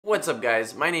What's up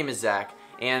guys, my name is Zach,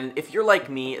 and if you're like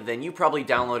me, then you probably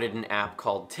downloaded an app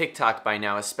called TikTok by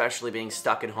now, especially being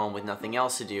stuck at home with nothing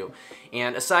else to do.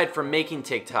 And aside from making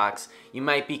TikToks, you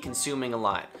might be consuming a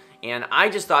lot. And I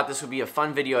just thought this would be a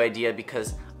fun video idea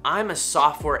because I'm a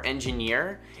software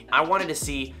engineer. I wanted to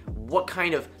see what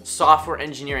kind of software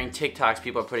engineering TikToks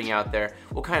people are putting out there,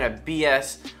 what kind of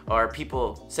BS are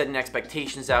people setting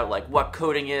expectations out, like what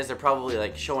coding is. They're probably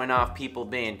like showing off people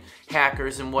being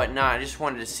hackers and whatnot. I just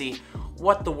wanted to see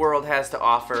what the world has to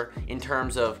offer in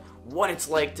terms of what it's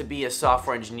like to be a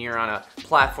software engineer on a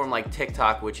platform like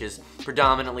TikTok, which is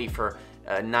predominantly for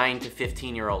 9 to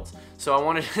 15-year-olds. So I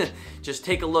wanted to just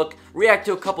take a look, react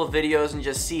to a couple of videos, and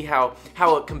just see how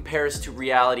it compares to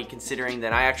reality, considering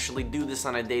that I actually do this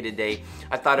on a day-to-day.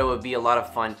 I thought it would be a lot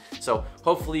of fun. So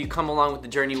hopefully you come along with the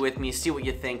journey with me, see what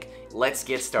you think. Let's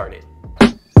get started.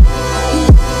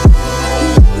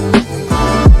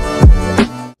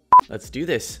 Let's do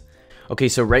this. Okay,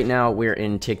 so right now we're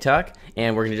in TikTok,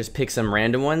 and we're gonna just pick some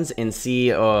random ones and see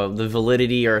the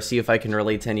validity, or see if I can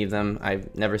relate to any of them.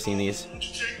 I've never seen these.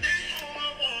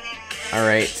 All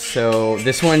right, so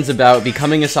this one's about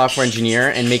becoming a software engineer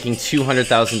and making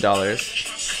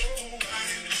 $200,000.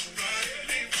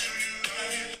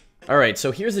 All right,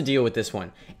 so here's the deal with this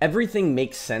one. Everything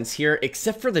makes sense here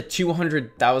except for the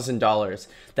 $200,000.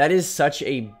 That is such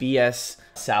a BS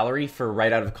salary for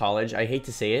right out of college. I hate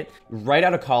to say it. Right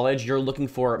out of college, you're looking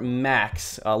for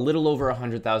max a little over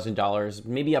 $100,000,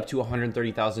 maybe up to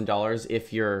 $130,000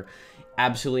 if you're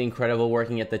absolutely incredible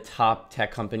working at the top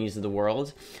tech companies of the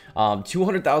world.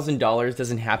 $200,000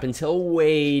 doesn't happen till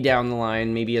way down the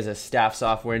line, maybe as a staff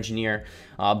software engineer.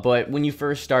 But when you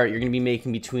first start, you're going to be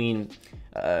making between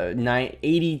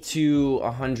 80 to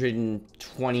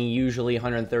 120, usually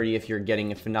 130 if you're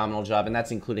getting a phenomenal job, and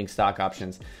that's including stock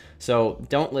options. So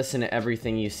don't listen to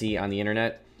everything you see on the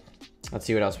internet. Let's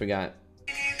see what else we got.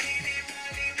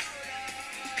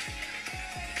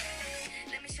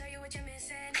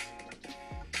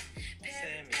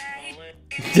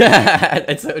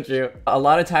 That's so true. A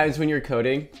lot of times when you're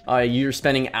coding, you're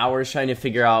spending hours trying to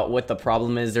figure out what the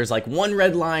problem is. There's like one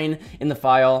red line in the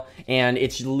file, and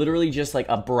it's literally just like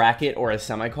a bracket or a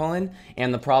semicolon.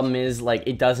 And the problem is, like,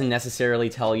 it doesn't necessarily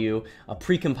tell you a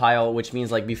precompile, which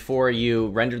means like before you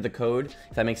render the code,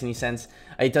 if that makes any sense,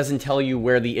 it doesn't tell you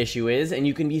where the issue is, and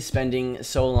you can be spending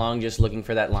so long just looking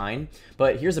for that line.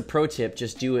 But here's a pro tip: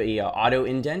 just do a auto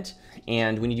indent.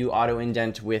 And when you do auto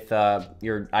indent with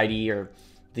your IDE or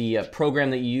the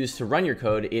program that you use to run your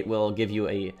code, it will give you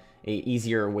a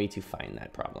easier way to find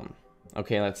that problem.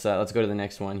 Okay, let's go to the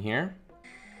next one here.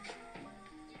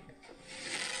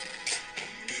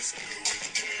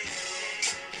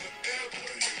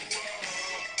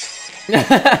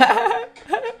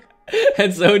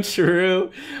 That's so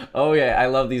true. Oh yeah, I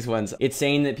love these ones. It's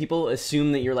saying that people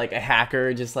assume that you're like a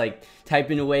hacker, just like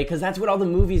typing away, because that's what all the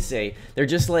movies say. They're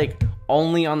just like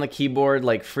only on the keyboard,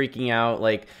 like freaking out,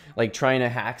 like trying to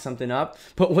hack something up.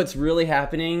 But what's really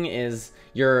happening is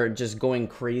you're just going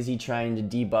crazy trying to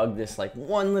debug this like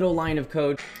one little line of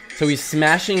code. So he's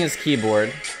smashing his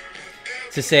keyboard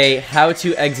to say how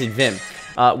to exit Vim.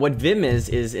 What Vim is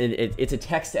it's a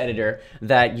text editor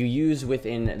that you use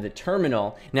within the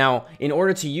terminal. Now, in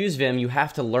order to use Vim, you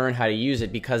have to learn how to use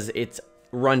it because it's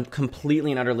run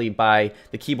completely and utterly by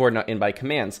the keyboard and by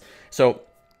commands. So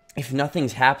if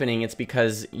nothing's happening, it's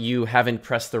because you haven't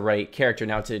pressed the right character.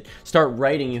 Now, to start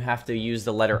writing, you have to use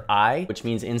the letter I, which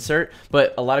means insert.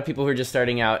 But a lot of people who are just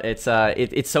starting out, it's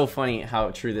so funny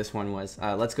how true this one was.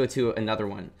 Let's go to another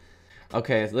one.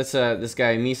 Okay, let's this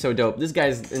guy, Me So Dope. This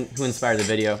guy's who inspired the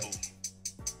video.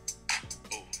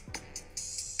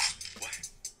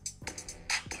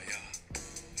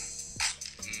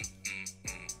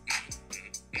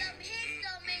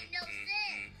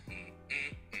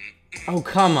 Oh,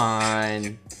 come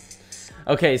on.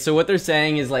 Okay, so what they're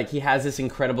saying is like he has this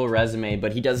incredible resume,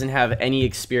 but he doesn't have any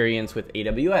experience with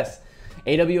AWS.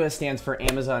 AWS stands for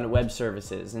Amazon Web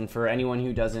Services, and for anyone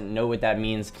who doesn't know what that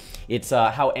means, it's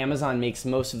how Amazon makes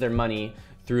most of their money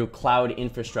through cloud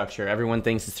infrastructure. Everyone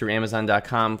thinks it's through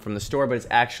Amazon.com from the store, but it's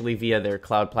actually via their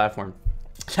cloud platform.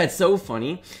 That's so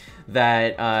funny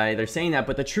that they're saying that,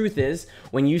 but the truth is,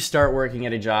 when you start working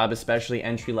at a job, especially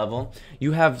entry level,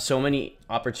 you have so many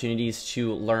opportunities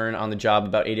to learn on the job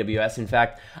about AWS. In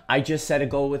fact, I just set a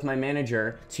goal with my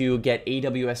manager to get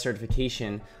AWS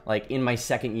certification like in my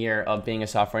second year of being a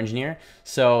software engineer.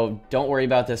 So don't worry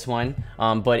about this one,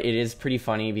 but it is pretty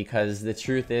funny because the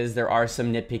truth is there are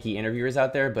some nitpicky interviewers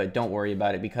out there, but don't worry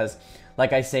about it because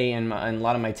Like I say in a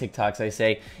lot of my TikToks, I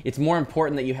say it's more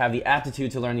important that you have the aptitude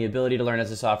to learn, the ability to learn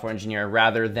as a software engineer,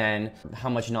 rather than how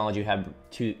much knowledge you have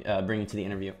to bring to the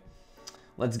interview.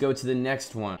 Let's go to the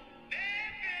next one.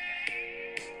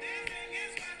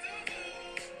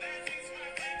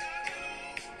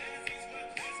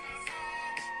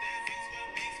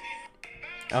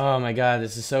 Oh my God,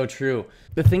 this is so true.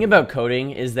 The thing about coding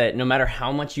is that no matter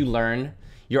how much you learn,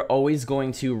 you're always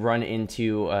going to run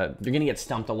into, you're gonna get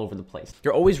stumped all over the place.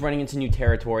 You're always running into new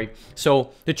territory.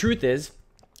 So the truth is,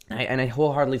 and I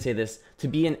wholeheartedly say this, to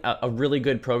be a really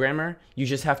good programmer, you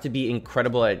just have to be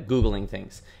incredible at Googling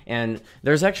things. And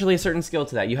there's actually a certain skill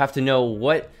to that. You have to know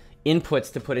what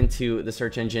inputs to put into the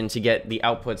search engine to get the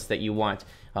outputs that you want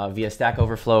via Stack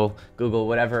Overflow, Google,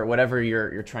 whatever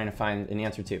you're trying to find an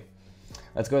answer to.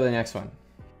 Let's go to the next one.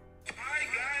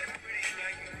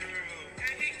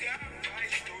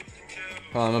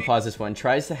 Hold on, I'm gonna pause this one.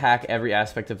 Tries to hack every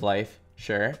aspect of life.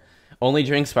 Sure. Only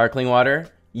drink sparkling water.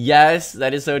 Yes,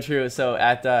 that is so true. So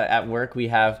at work we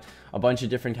have a bunch of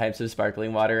different types of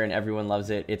sparkling water, and everyone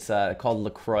loves it. It's called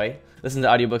LaCroix. Listen to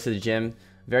audiobooks at the gym.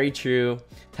 Very true.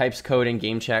 Types code in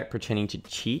game chat pretending to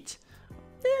cheat.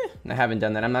 I haven't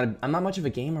done that. I'm not much of a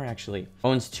gamer actually.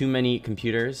 Owns too many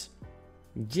computers.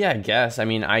 Yeah, I guess. I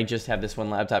mean, I just have this one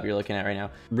laptop you're looking at right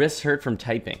now. Wrists hurt from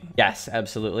typing. Yes,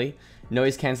 absolutely.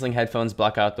 Noise canceling headphones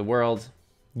block out the world.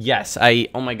 Yes,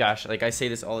 oh my gosh, like I say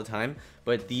this all the time,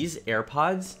 but these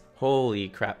AirPods, holy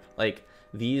crap. Like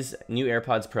these new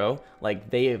AirPods Pro, like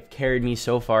they have carried me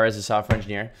so far as a software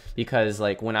engineer, because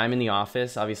like when I'm in the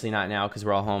office, obviously not now because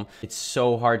we're all home, it's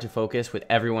so hard to focus with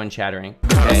everyone chattering.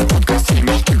 Okay?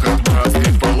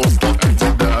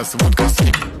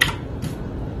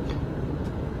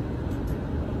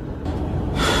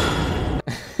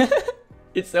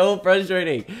 It's so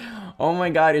frustrating. Oh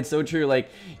my God, it's so true. Like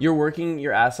you're working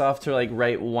your ass off to like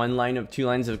write two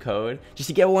lines of code just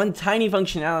to get one tiny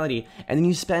functionality, and then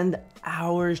you spend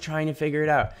hours trying to figure it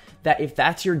out. That if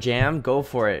that's your jam, go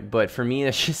for it. But for me,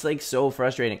 it's just like so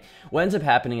frustrating. What ends up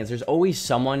happening is there's always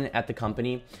someone at the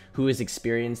company who has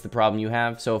experienced the problem you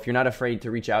have. So if you're not afraid to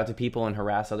reach out to people and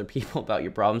harass other people about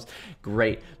your problems,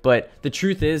 great. But the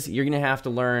truth is you're gonna have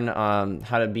to learn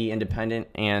how to be independent,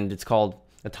 and it's called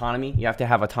autonomy. You have to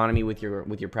have autonomy with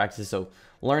your practices. So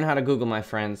learn how to Google, my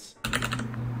friends.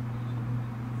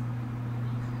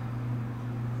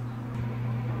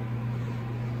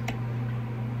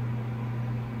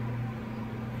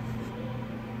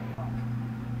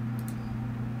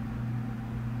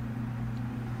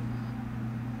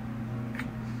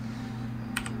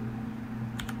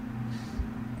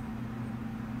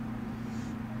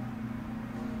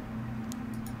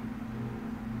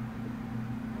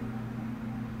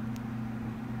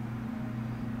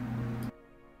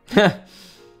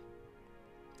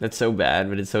 That's so bad,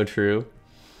 but it's so true.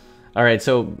 All right,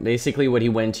 so basically what he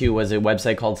went to was a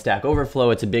website called Stack Overflow.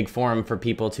 It's a big forum for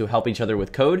people to help each other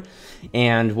with code.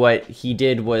 And what he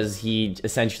did was he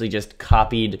essentially just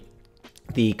copied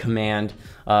the command.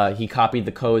 He copied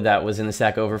the code that was in the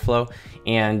Stack Overflow.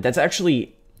 And that's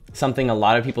actually something a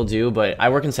lot of people do, but I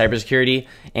work in cybersecurity,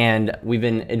 and we've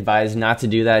been advised not to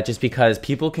do that just because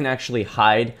people can actually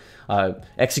hide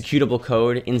executable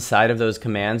code inside of those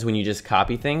commands when you just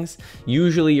copy things.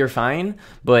 Usually you're fine,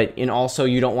 but also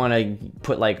you don't want to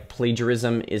put like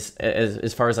plagiarism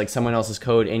as far as like someone else's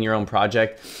code in your own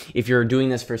project. If you're doing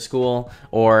this for school,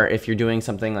 or if you're doing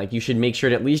something, like you should make sure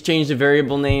to at least change the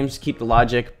variable names, keep the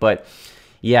logic. But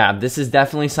yeah, this is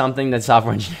definitely something that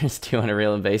software engineers do on a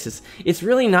real basis. It's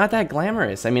really not that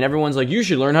glamorous. I mean, everyone's like, you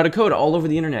should learn how to code all over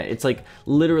the internet. It's like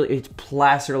literally, it's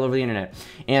plastered all over the internet.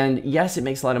 And yes, it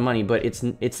makes a lot of money, but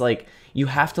it's like, you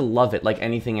have to love it like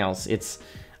anything else.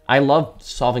 I love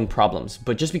solving problems,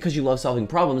 but just because you love solving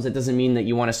problems, it doesn't mean that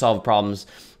you want to solve problems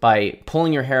by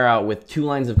pulling your hair out with 2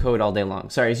 lines of code all day long.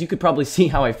 Sorry, as you could probably see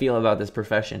how I feel about this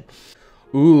profession.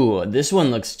 Ooh, this one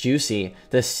looks juicy.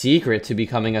 The secret to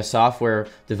becoming a software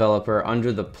developer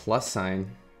under the plus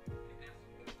sign.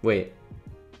 Wait,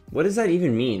 what does that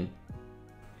even mean?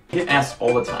 I get asked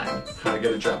all the time how to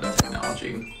get a job in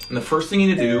technology. And the first thing you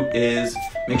need to do is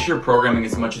make sure you're programming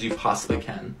as much as you possibly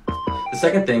can. The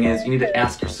second thing is you need to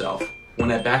ask yourself,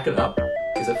 when I back it up,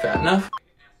 is it fat enough?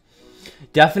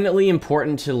 Definitely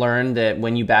important to learn that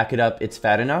when you back it up, it's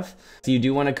fat enough. So you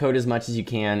do want to code as much as you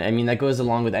can. I mean, that goes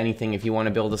along with anything. If you want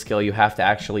to build a skill, you have to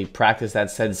actually practice that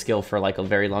said skill for like a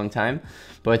very long time.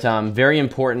 But very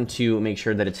important to make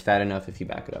sure that it's fat enough if you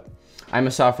back it up. I'm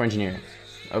a software engineer.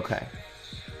 Okay.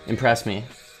 Impress me.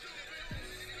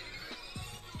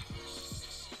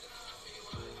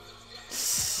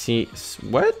 See,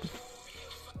 what?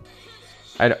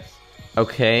 I don't,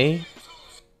 okay.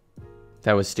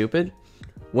 That was stupid.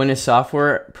 When a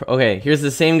software... Okay, here's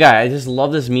the same guy. I just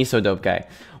love this miso dope guy.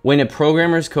 When a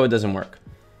programmer's code doesn't work.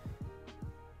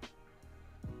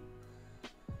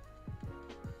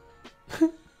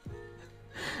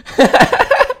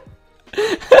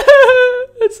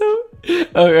 That's so...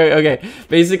 Okay.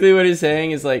 Basically what he's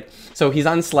saying is like... So he's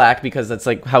on Slack because that's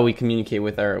like how we communicate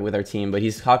with our team. But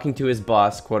he's talking to his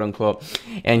boss, quote unquote.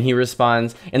 And he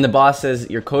responds. And the boss says,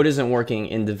 your code isn't working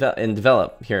in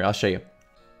develop. Here, I'll show you.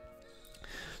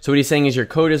 So what he's saying is your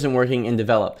code isn't working in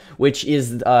develop, which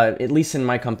is, at least in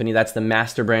my company, that's the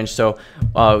master branch. So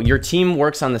your team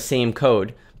works on the same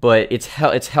code, but it's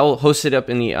hosted up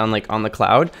in the on the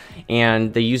cloud,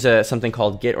 and they use something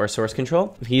called Git or source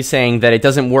control. He's saying that it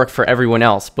doesn't work for everyone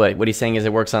else, but what he's saying is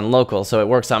it works on local, so it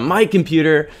works on my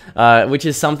computer, which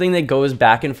is something that goes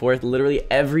back and forth literally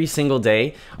every single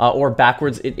day, or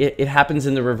backwards. It happens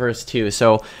in the reverse too.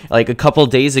 So like a couple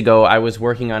days ago, I was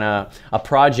working on a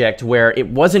project where it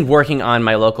wasn't working on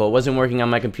my local, it wasn't working on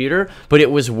my computer, but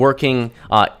it was working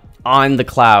on the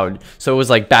cloud. So it was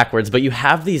like backwards. But you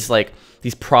have these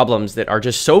problems that are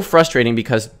just so frustrating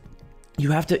because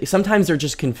you have to, sometimes they're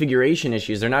just configuration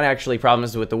issues. They're not actually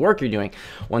problems with the work you're doing.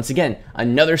 Once again,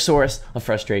 another source of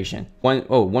frustration.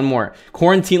 One more.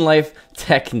 Quarantine life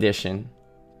tech edition.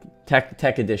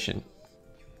 Tech edition.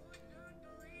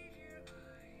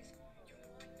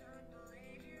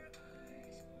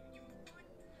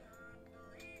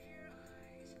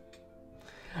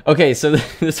 Okay, so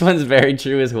this one's very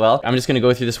true as well. I'm just gonna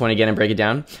go through this one again and break it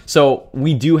down. So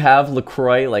we do have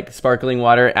LaCroix, like sparkling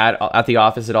water, at the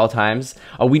office at all times.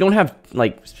 We don't have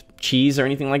like cheese or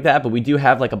anything like that, but we do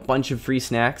have like a bunch of free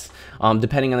snacks.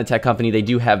 Depending on the tech company, they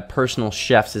do have personal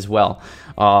chefs as well,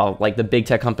 like the big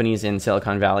tech companies in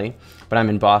Silicon Valley, but I'm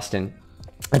in Boston.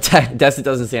 A desk that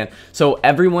doesn't stand. So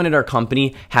everyone at our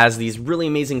company has these really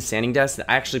amazing standing desks that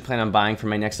I actually plan on buying for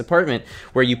my next apartment,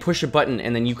 where you push a button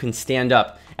and then you can stand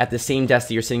up at the same desk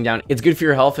that you're sitting down. It's good for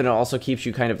your health, and it also keeps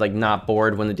you kind of like not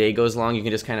bored when the day goes long. You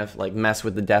can just kind of like mess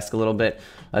with the desk a little bit.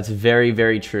 That's very,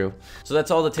 very true. So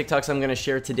that's all the TikToks I'm gonna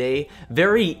share today.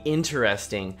 Very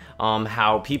interesting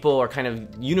how people are kind of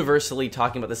universally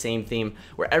talking about the same theme,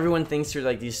 where everyone thinks you're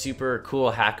like these super cool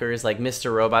hackers, like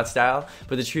Mr. Robot style,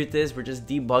 but the truth is we're just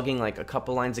debugging like a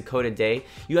couple lines of code a day.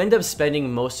 You end up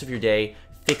spending most of your day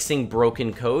fixing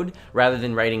broken code rather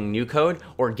than writing new code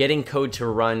or getting code to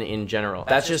run in general.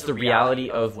 That's just the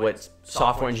reality of what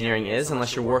software engineering is,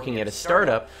 unless you're working at a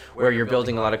startup where you're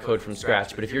building a lot of code from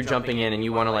scratch. But if you're jumping in and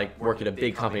you want to like work at a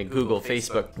big company, Google,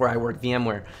 Facebook, where I work,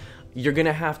 VMware, you're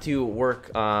gonna have to work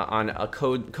on a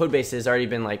code base that's already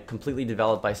been like completely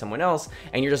developed by someone else,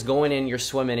 and you're just going in, you're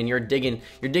swimming, and you're digging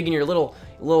your little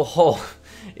hole,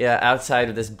 yeah, outside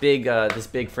of this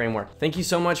big framework. Thank you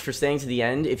so much for staying to the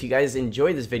end. If you guys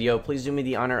enjoyed this video, please do me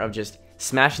the honor of just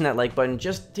smashing that like button.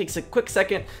 Just takes a quick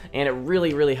second, and it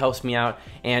really helps me out.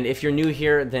 And if you're new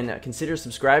here, then consider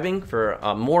subscribing for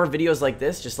more videos like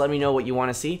this. Just let me know what you want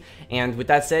to see. And with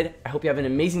that said, I hope you have an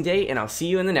amazing day, and I'll see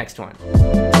you in the next one.